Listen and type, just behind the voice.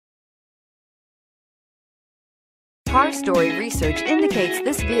Car Story research indicates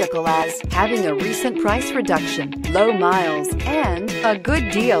this vehicle as having a recent price reduction, low miles, and a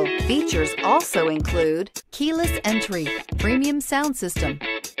good deal. Features also include keyless entry, premium sound system,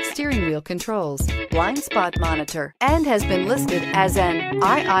 steering wheel controls, blind spot monitor, and has been listed as an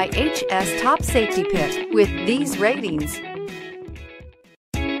IIHS top safety pick with these ratings.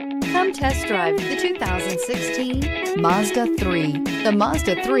 Come test drive the 2016 Mazda 3. The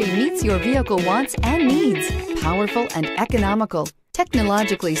Mazda 3 meets your vehicle wants and needs. Powerful and economical,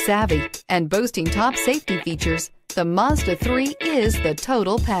 technologically savvy, and boasting top safety features, the Mazda 3 is the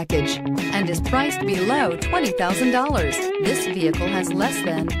total package and is priced below $20,000. This vehicle has less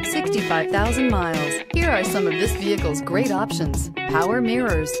than 65,000 miles. Here are some of this vehicle's great options: power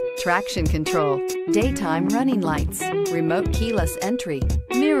mirrors, traction control, daytime running lights, remote keyless entry,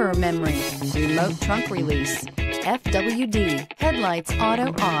 mirror memory, remote trunk release, FWD, headlights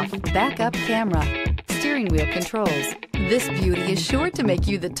auto off, backup camera, steering wheel controls. This beauty is sure to make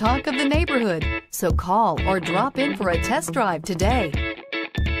you the talk of the neighborhood. So call or drop in for a test drive today.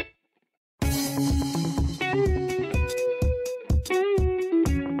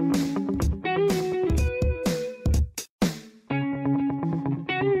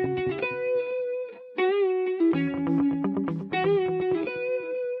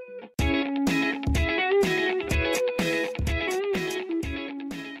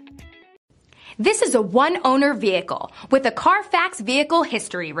 This is a one-owner vehicle with a Carfax Vehicle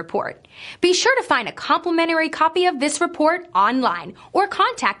History Report. Be sure to find a complimentary copy of this report online or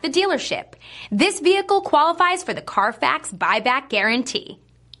contact the dealership. This vehicle qualifies for the Carfax Buyback Guarantee.